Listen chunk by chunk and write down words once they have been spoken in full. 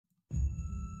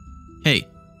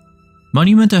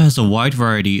Monumenta has a wide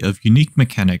variety of unique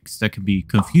mechanics that can be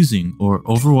confusing or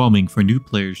overwhelming for new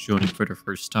players joining for the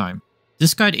first time.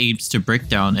 This guide aims to break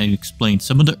down and explain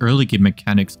some of the early game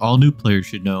mechanics all new players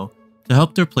should know to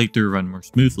help their playthrough run more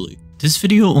smoothly. This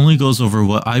video only goes over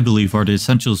what I believe are the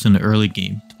essentials in the early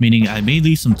game, meaning I may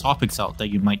leave some topics out that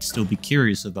you might still be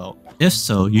curious about. If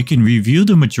so, you can review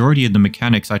the majority of the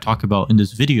mechanics I talk about in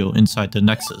this video inside the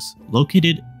Nexus,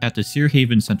 located at the Seer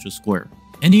Haven Central Square.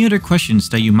 Any other questions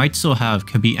that you might still have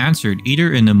can be answered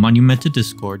either in the Monumenta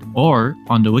Discord or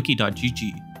on the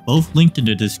wiki.gg, both linked in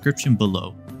the description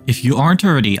below. If you aren't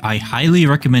already, I highly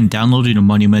recommend downloading the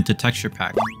Monumenta texture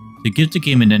pack to give the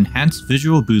game an enhanced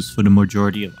visual boost for the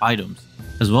majority of items,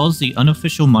 as well as the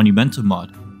Unofficial Monumenta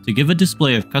Mod to give a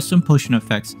display of custom potion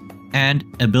effects and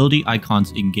ability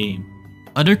icons in-game.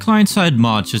 Other client-side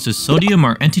mods such as sodium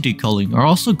or entity culling are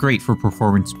also great for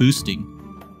performance boosting.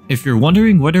 If you're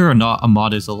wondering whether or not a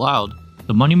mod is allowed,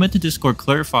 the Monumenta Discord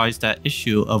clarifies that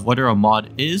issue of whether a mod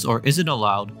is or isn't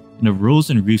allowed in the Rules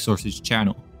and Resources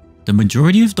channel. The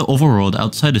majority of the overworld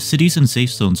outside of cities and safe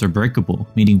zones are breakable,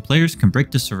 meaning players can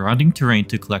break the surrounding terrain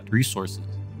to collect resources.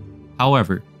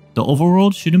 However, the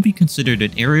overworld shouldn't be considered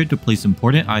an area to place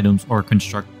important items or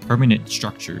construct permanent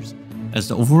structures, as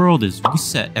the overworld is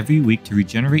reset every week to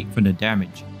regenerate from the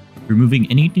damage, removing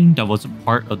anything that wasn't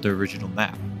part of the original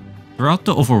map. Throughout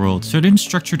the overworld, certain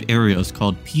structured areas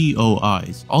called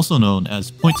POIs, also known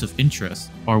as points of interest,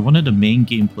 are one of the main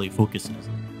gameplay focuses.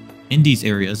 In these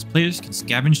areas, players can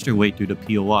scavenge their way through the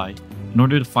POI in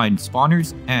order to find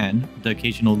spawners and the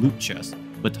occasional loot chest,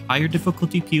 with higher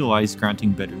difficulty POIs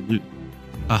granting better loot.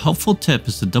 A helpful tip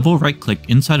is to double right-click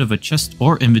inside of a chest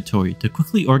or inventory to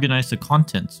quickly organize the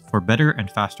contents for better and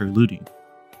faster looting.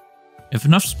 If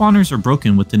enough spawners are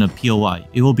broken within a POI,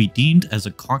 it will be deemed as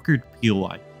a conquered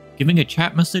POI, giving a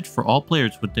chat message for all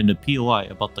players within the POI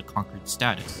about the conquered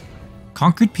status.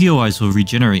 Conquered POIs will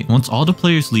regenerate once all the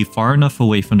players leave far enough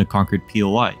away from the conquered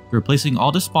POI, replacing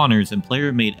all the spawners and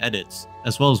player-made edits,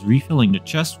 as well as refilling the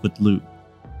chests with loot.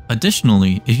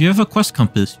 Additionally, if you have a quest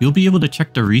compass, you'll be able to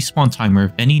check the respawn timer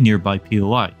of any nearby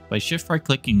POI by shift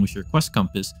right-clicking with your quest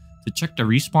compass to check the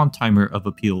respawn timer of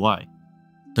a POI.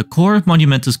 The core of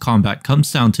Monumenta's combat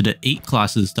comes down to the 8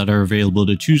 classes that are available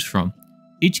to choose from.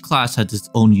 Each class has its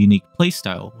own unique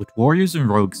playstyle, with warriors and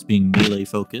rogues being melee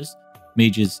focused,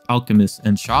 mages, alchemists,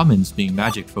 and shamans being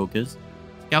magic focused,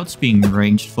 scouts being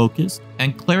ranged focused,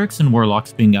 and clerics and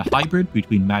warlocks being a hybrid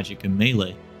between magic and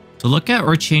melee. To look at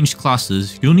or change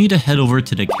classes, you'll need to head over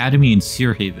to the Academy in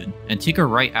Seer Haven and take a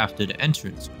right after the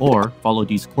entrance, or follow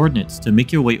these coordinates to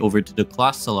make your way over to the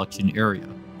class selection area.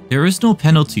 There is no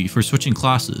penalty for switching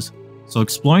classes, so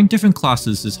exploring different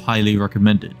classes is highly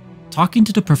recommended. Talking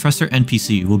to the Professor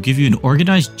NPC will give you an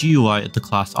organized GUI of the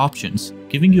class options,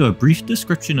 giving you a brief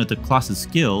description of the class's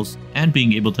skills and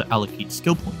being able to allocate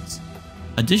skill points.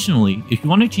 Additionally, if you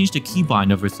want to change the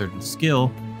keybind of a certain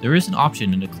skill, there is an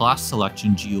option in the class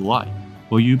selection GUI,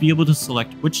 where you'll be able to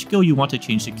select which skill you want to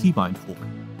change the keybind for.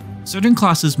 Certain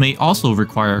classes may also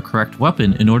require a correct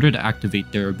weapon in order to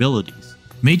activate their abilities.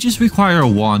 Mages require a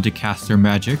wand to cast their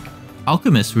magic.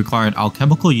 Alchemists require an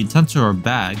alchemical utensil or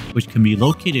bag, which can be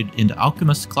located in the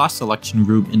Alchemist class selection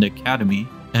room in the Academy,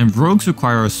 and rogues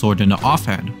require a sword in the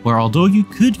offhand, where although you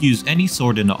could use any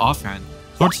sword in the offhand,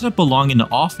 swords that belong in the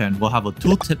offhand will have a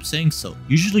tooltip saying so,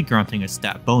 usually granting a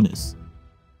stat bonus.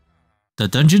 The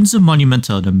dungeons of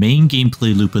Monumenta are the main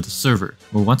gameplay loop of the server,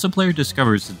 where once a player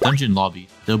discovers the dungeon lobby,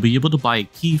 they'll be able to buy a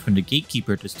key from the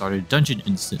gatekeeper to start a dungeon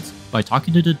instance by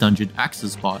talking to the dungeon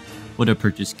access bot with a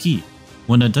purchase key.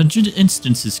 When a dungeon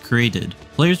instance is created,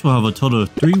 players will have a total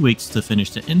of 3 weeks to finish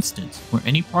the instance, where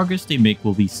any progress they make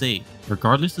will be saved,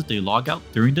 regardless if they log out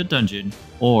during the dungeon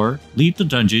or leave the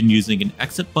dungeon using an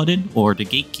exit button or the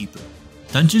gatekeeper.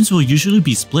 Dungeons will usually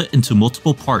be split into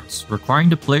multiple parts, requiring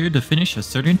the player to finish a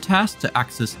certain task to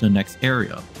access the next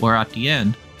area, where at the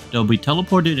end, they'll be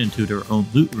teleported into their own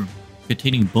loot room,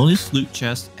 containing bonus loot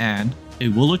chests and a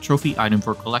Wooler trophy item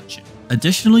for collection.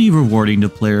 Additionally, rewarding the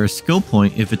player a skill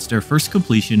point if it's their first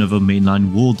completion of a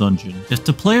mainline wool dungeon. If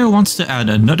the player wants to add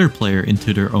another player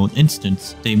into their own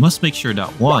instance, they must make sure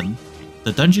that 1.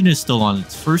 The dungeon is still on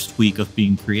its first week of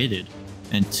being created,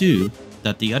 and 2.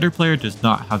 That the other player does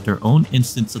not have their own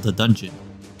instance of the dungeon.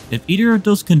 If either of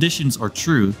those conditions are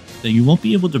true, then you won't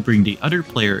be able to bring the other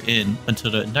player in until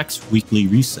the next weekly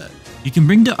reset. You can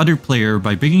bring the other player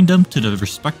by bringing them to the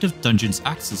respective dungeon's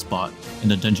access bot in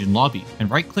the dungeon lobby and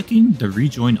right-clicking the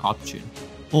rejoin option,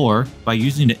 or by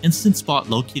using the instance spot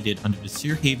located under the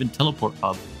Seer Haven teleport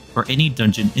hub for any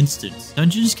dungeon instance.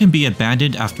 Dungeons can be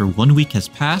abandoned after 1 week has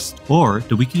passed or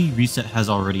the weekly reset has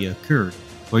already occurred.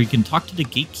 where you can talk to the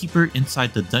gatekeeper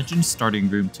inside the dungeon starting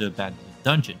room to abandon the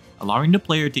dungeon, allowing the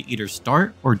player to either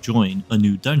start or join a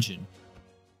new dungeon.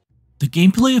 The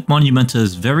gameplay of Monumenta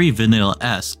is very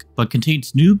vanilla-esque, but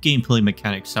contains new gameplay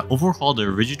mechanics that overhaul the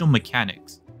original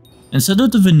mechanics. Instead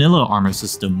of the vanilla armor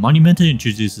system, Monumenta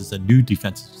introduces a new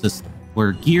defensive system,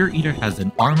 where gear either has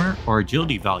an armor or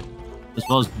agility value, as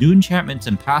well as new enchantments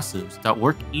and passives that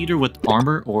work either with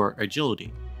armor or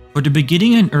agility. For the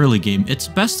beginning and early game, it's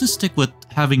best to stick with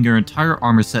having your entire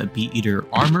armor set be either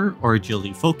armor or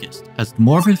agility focused, as the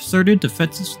more of a certain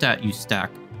defensive stat you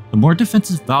stack, the more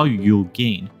defensive value you'll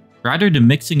gain, rather than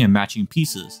mixing and matching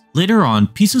pieces. Later on,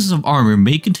 pieces of armor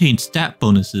may contain stat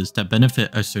bonuses that benefit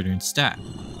a certain stat.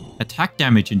 Attack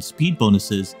damage and speed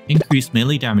bonuses increase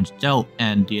melee damage dealt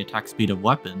and the attack speed of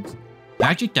weapons.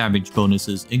 Magic damage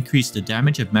bonuses increase the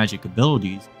damage of magic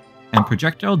abilities, and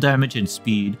projectile damage and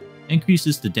speed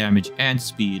increases the damage and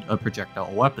speed of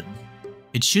projectile weapons.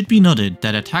 It should be noted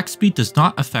that attack speed does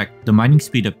not affect the mining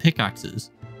speed of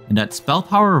pickaxes, and that spell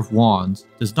power of wands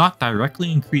does not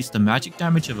directly increase the magic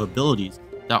damage of abilities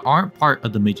that aren't part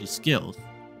of the mage's skills.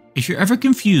 If you're ever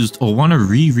confused or want to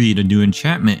reread a new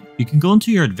enchantment, you can go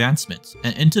into your advancements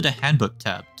and into the handbook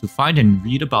tab to find and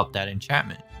read about that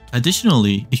enchantment.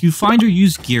 Additionally, if you find or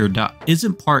use gear that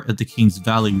isn't part of the King's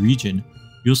Valley region,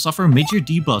 you'll suffer major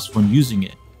debuffs when using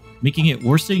it, making it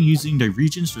worse than using the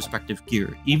region's respective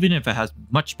gear, even if it has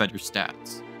much better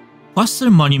stats. Quests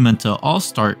in Monumenta all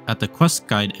start at the quest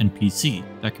guide NPC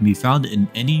that can be found in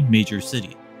any major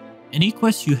city. Any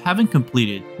quests you haven't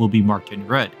completed will be marked in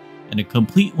red, and the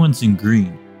complete ones in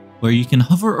green, where you can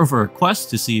hover over a quest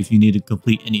to see if you need to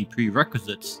complete any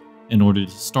prerequisites in order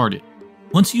to start it.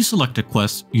 Once you select a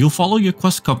quest, you'll follow your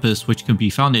quest compass, which can be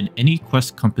found in any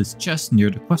quest compass chest near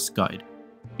the quest guide.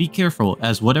 Be careful,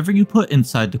 as whatever you put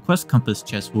inside the quest compass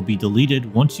chest will be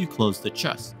deleted once you close the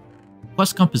chest.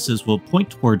 Quest compasses will point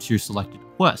towards your selected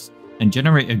quest and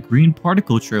generate a green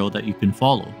particle trail that you can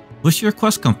follow. With your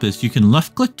quest compass, you can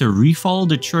left click to refollow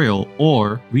the trail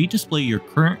or redisplay your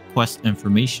current quest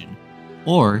information.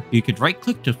 Or you could right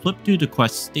click to flip through the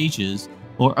quest stages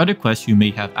or other quests you may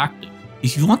have active.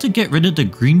 If you want to get rid of the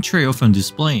green trail from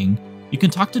displaying, you can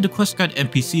talk to the quest guide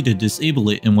NPC to disable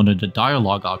it in one of the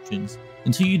dialogue options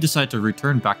until you decide to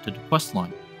return back to the quest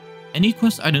line. Any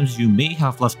quest items you may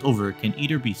have left over can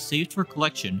either be saved for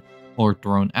collection or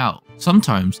thrown out.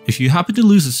 Sometimes, if you happen to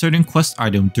lose a certain quest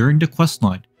item during the quest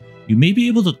line, you may be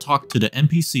able to talk to the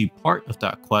NPC part of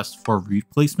that quest for a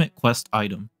replacement quest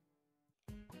item.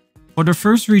 For the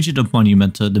first region of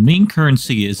Monumenta, the main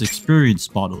currency is experience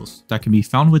bottles that can be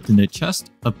found within the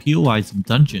chest of POIs and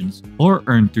dungeons, or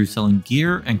earned through selling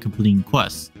gear and completing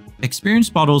quests. Experience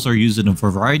bottles are used in a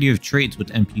variety of trades with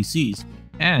NPCs,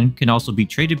 and can also be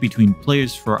traded between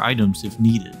players for items if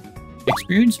needed.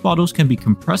 Experience bottles can be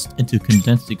compressed into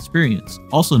condensed experience,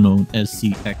 also known as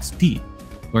CXP,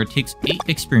 where it takes 8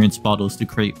 experience bottles to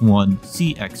create 1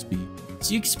 CXP.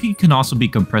 CXP can also be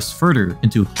compressed further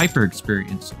into hyper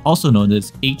experience, also known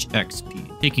as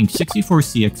HXP, taking 64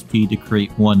 CXP to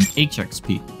create 1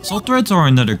 HXP. Soul threads are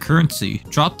another currency,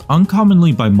 dropped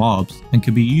uncommonly by mobs, and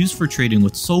can be used for trading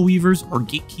with soul weavers or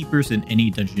gatekeepers in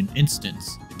any dungeon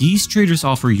instance. These traders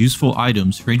offer useful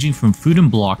items ranging from food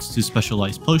and blocks to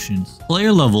specialized potions.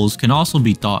 Player levels can also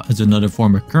be thought as another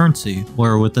form of currency,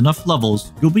 where with enough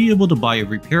levels, you'll be able to buy a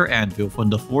repair anvil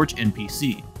from the Forge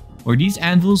NPC, where these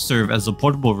anvils serve as a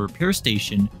portable repair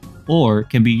station or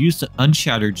can be used to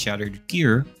unshatter shattered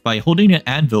gear by holding an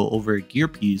anvil over a gear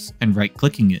piece and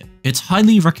right-clicking it. It's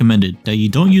highly recommended that you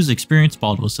don't use experience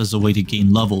bottles as a way to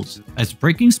gain levels, as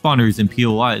breaking spawners and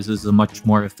POIs is a much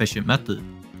more efficient method.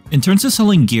 In terms of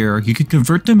selling gear, you can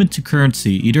convert them into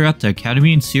currency either at the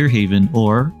Academy in Searhaven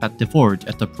or at the Forge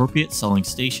at the appropriate selling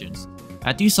stations.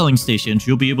 At these selling stations,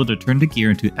 you'll be able to turn the gear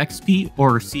into XP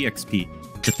or CXP,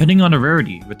 depending on the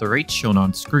rarity, with the rates shown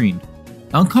on screen.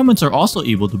 Uncommons are also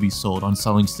able to be sold on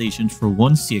selling stations for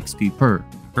 1 CXP per.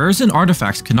 Rares and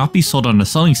artifacts cannot be sold on a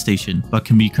selling station, but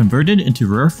can be converted into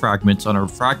rare fragments on a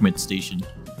fragment station,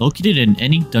 located in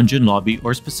any dungeon lobby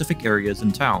or specific areas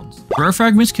in towns. Rare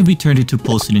fragments can be turned into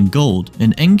posted gold,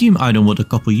 an endgame item with a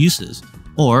couple uses,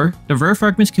 or the rare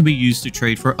fragments can be used to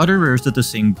trade for other rares of the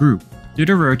same group, through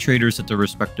the rare traders at the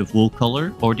respective wool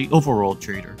color or the Overworld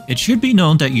trader. It should be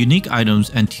known that unique items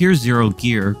and tier 0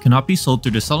 gear cannot be sold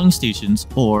through the selling stations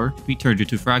or be turned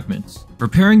into fragments.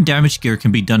 Repairing damaged gear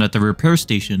can be done at the repair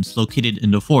stations located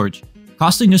in the Forge,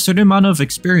 costing a certain amount of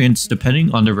experience depending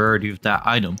on the rarity of that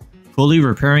item, fully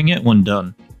repairing it when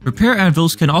done. Repair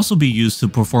anvils can also be used to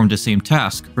perform the same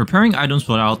task, repairing items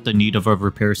without the need of a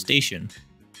repair station.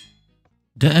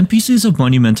 The NPCs of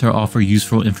Monumenta offer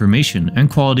useful information and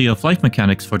quality of life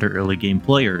mechanics for the early game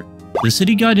player. The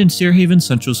city guide in Searhaven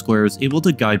Central Square is able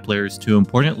to guide players to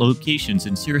important locations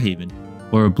in Searhaven,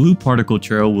 where a blue particle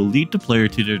trail will lead the player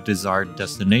to their desired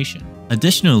destination.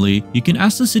 Additionally, you can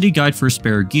ask the city guide for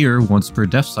spare gear once per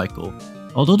death cycle.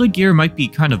 Although the gear might be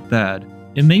kind of bad,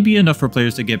 it may be enough for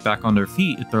players to get back on their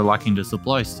feet if they're lacking the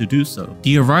supplies to do so.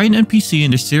 The Orion NPC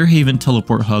in the Searhaven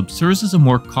Teleport Hub serves as a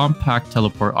more compact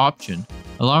teleport option,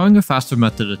 allowing a faster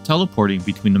method of teleporting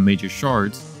between the major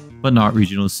shards, but not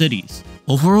regional cities.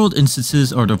 Overworld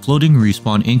instances are the floating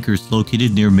respawn anchors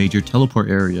located near major teleport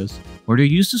areas, where they're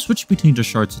used to switch between the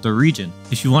shards of the region.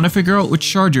 If you want to figure out which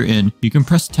shard you're in, you can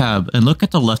press tab and look at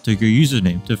the left of your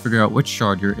username to figure out which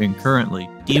shard you're in currently.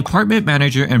 The Apartment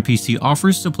Manager NPC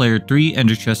offers the player 3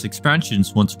 Ender Chest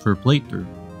expansions once per playthrough,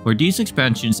 where these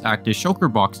expansions act as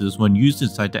shulker boxes when used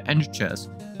inside the Ender Chest,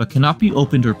 but cannot be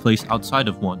opened or placed outside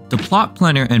of one. The Plot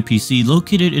Planner NPC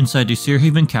located inside the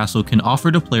Searhaven Castle can offer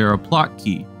the player a plot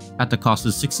key, at the cost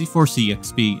of 64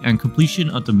 CXP and completion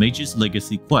of the Mage's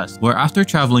Legacy quest, where after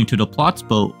traveling to the Plot's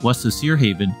boat west of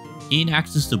Searhaven, gain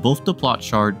access to both the plot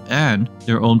shard and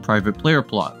their own private player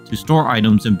plot to store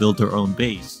items and build their own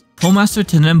base. Pullmaster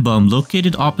Tenenbaum,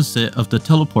 located opposite of the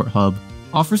teleport hub,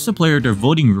 offers the player their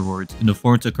voting rewards in the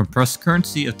forms of compressed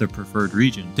currency of their preferred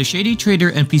region. The Shady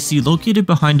Trader NPC located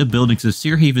behind the buildings of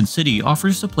Searhaven City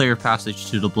offers the player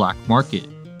passage to the Black Market.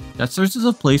 That serves as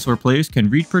a place where players can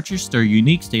repurchase their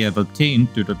uniques they have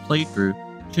obtained through the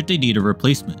playthrough should they need a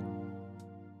replacement.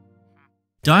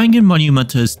 Dying in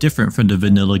Monumenta is different from the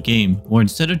vanilla game, where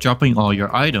instead of dropping all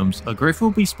your items, a grave will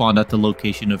be spawned at the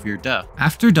location of your death.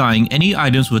 After dying, any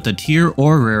items with a tier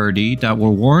or rarity that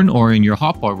were worn or in your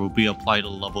hotbar will be applied a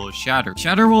level of Shatter.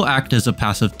 Shatter will act as a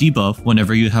passive debuff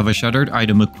whenever you have a shattered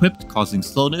item equipped, causing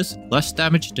slowness, less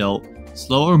damage dealt,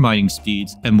 slower mining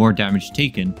speeds, and more damage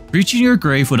taken. Reaching your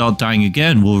grave without dying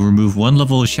again will remove 1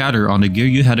 level of shatter on the gear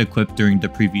you had equipped during the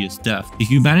previous death. If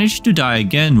you manage to die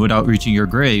again without reaching your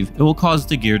grave, it will cause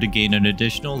the gear to gain an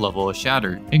additional level of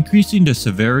shatter, increasing the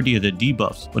severity of the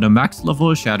debuffs, with a max level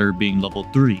of shatter being level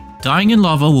 3. Dying in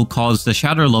lava will cause the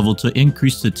shatter level to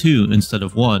increase to 2 instead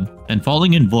of 1, and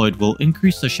falling in void will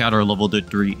increase the shatter level to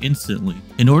 3 instantly.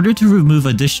 In order to remove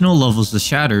additional levels of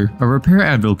shatter, a repair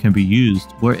anvil can be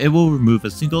used, where it will remove a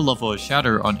single level of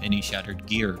shatter on any shattered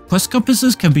gear. Quest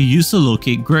compasses can be used to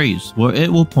locate graves, where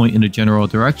it will point in the general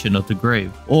direction of the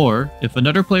grave, or if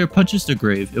another player punches the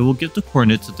grave, it will give the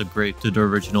coordinates of the grave to the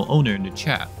original owner in the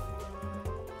chat.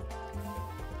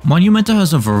 Monumenta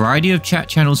has a variety of chat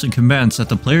channels and commands that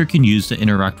the player can use to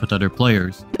interact with other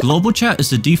players. Global chat is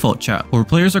the default chat, where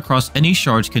players across any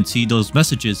shards can see those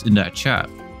messages in that chat,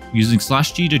 using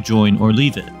 /G to join or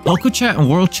leave it. Local chat and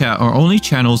world chat are only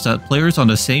channels that players on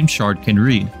the same shard can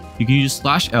read. You can use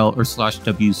 /L or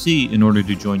 /WC in order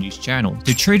to join these channels.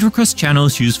 The trade request channel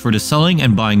is used for the selling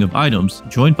and buying of items,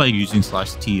 joined by using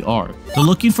 /TR. The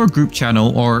looking for group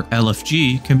channel, or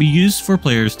LFG, can be used for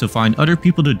players to find other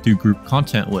people to do group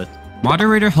content with.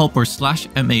 Moderator help, or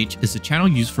 /MH, is a channel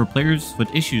used for players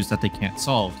with issues that they can't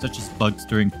solve, such as bugs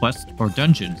during quests or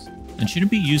dungeons, and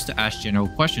shouldn't be used to ask general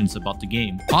questions about the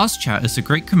game. Pause chat is a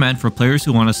great command for players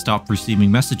who want to stop receiving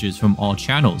messages from all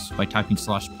channels by typing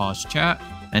 /pause chat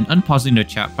and unpausing the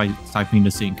chat by typing the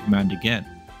same command again.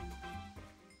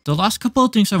 The last couple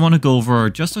of things I want to go over are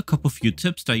just a couple few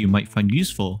tips that you might find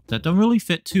useful that don't really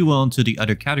fit too well into the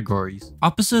other categories.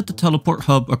 Opposite the teleport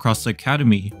hub across the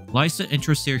academy lies the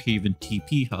Intra-Searhaven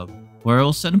TP hub, where it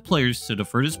will send players to the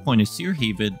furthest point of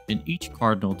Searhaven in each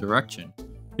cardinal direction,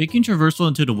 making traversal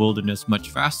into the wilderness much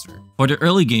faster. For the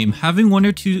early game, having 1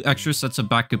 or 2 extra sets of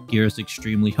backup gear is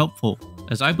extremely helpful,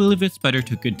 as I believe it's better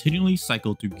to continually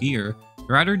cycle through gear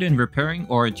rather than repairing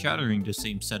or shattering the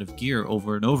same set of gear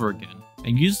over and over again,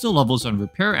 and use the levels on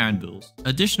repair anvils.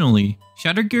 Additionally,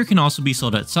 shattered gear can also be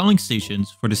sold at selling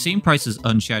stations for the same price as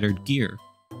unshattered gear.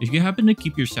 If you happen to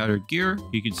keep your shattered gear,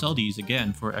 you can sell these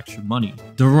again for extra money.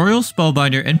 The Royal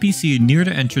Spellbinder NPC near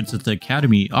the entrance of the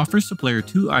academy offers the player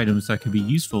 2 items that can be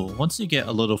useful once they get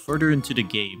a little further into the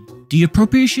game. The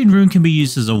Appropriation Rune can be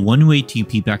used as a one-way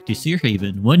TP back to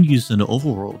Searhaven when used in the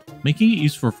Overworld, making it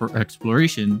useful for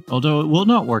exploration, although it will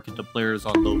not work if the player is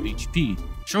on low HP.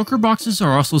 Shulker boxes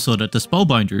are also sold at the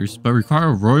Spellbinders, but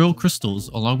require royal crystals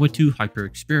along with 2 hyper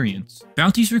experience.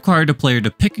 Bounties require the player to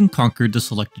pick and conquer the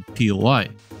selected POI,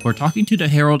 where talking to the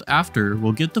Herald after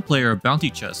will give the player a bounty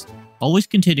chest, always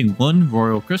containing 1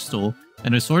 royal crystal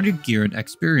and assorted gear and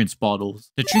experience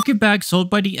bottles. The trinket bag sold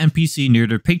by the NPC near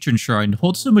their patron shrine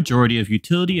holds the majority of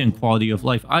utility and quality of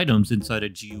life items inside a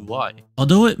GUI.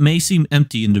 Although it may seem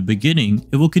empty in the beginning,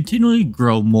 it will continually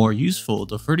grow more useful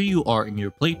the further you are in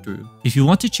your playthrough. If you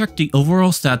want to check the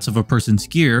overall stats of a person's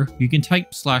gear, you can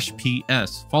type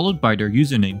 /PS followed by their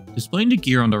username, displaying the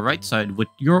gear on the right side with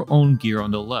your own gear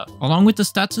on the left, along with the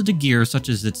stats of the gear such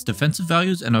as its defensive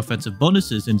values and offensive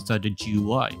bonuses inside the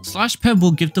GUI. /Pen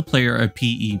will give the player a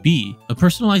PEB, a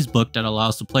personalized book that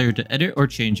allows the player to edit or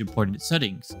change important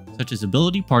settings, such as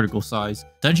ability particle size,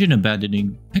 dungeon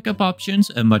abandoning, pickup options,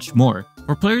 and much more.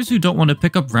 For players who don't want to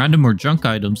pick up random or junk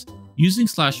items, using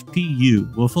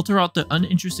 /PU will filter out the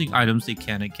uninteresting items they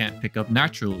can and can't pick up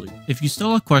naturally. If you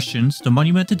still have questions, the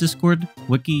Monumenta Discord,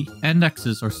 Wiki, and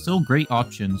Nexus are still great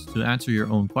options to answer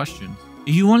your own questions.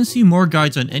 If you want to see more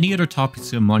guides on any other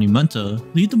topics in Monumenta,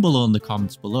 leave them below in the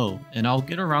comments below, and I'll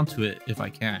get around to it if I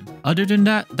can. Other than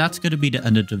that, that's gonna be the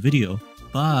end of the video.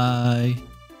 Bye!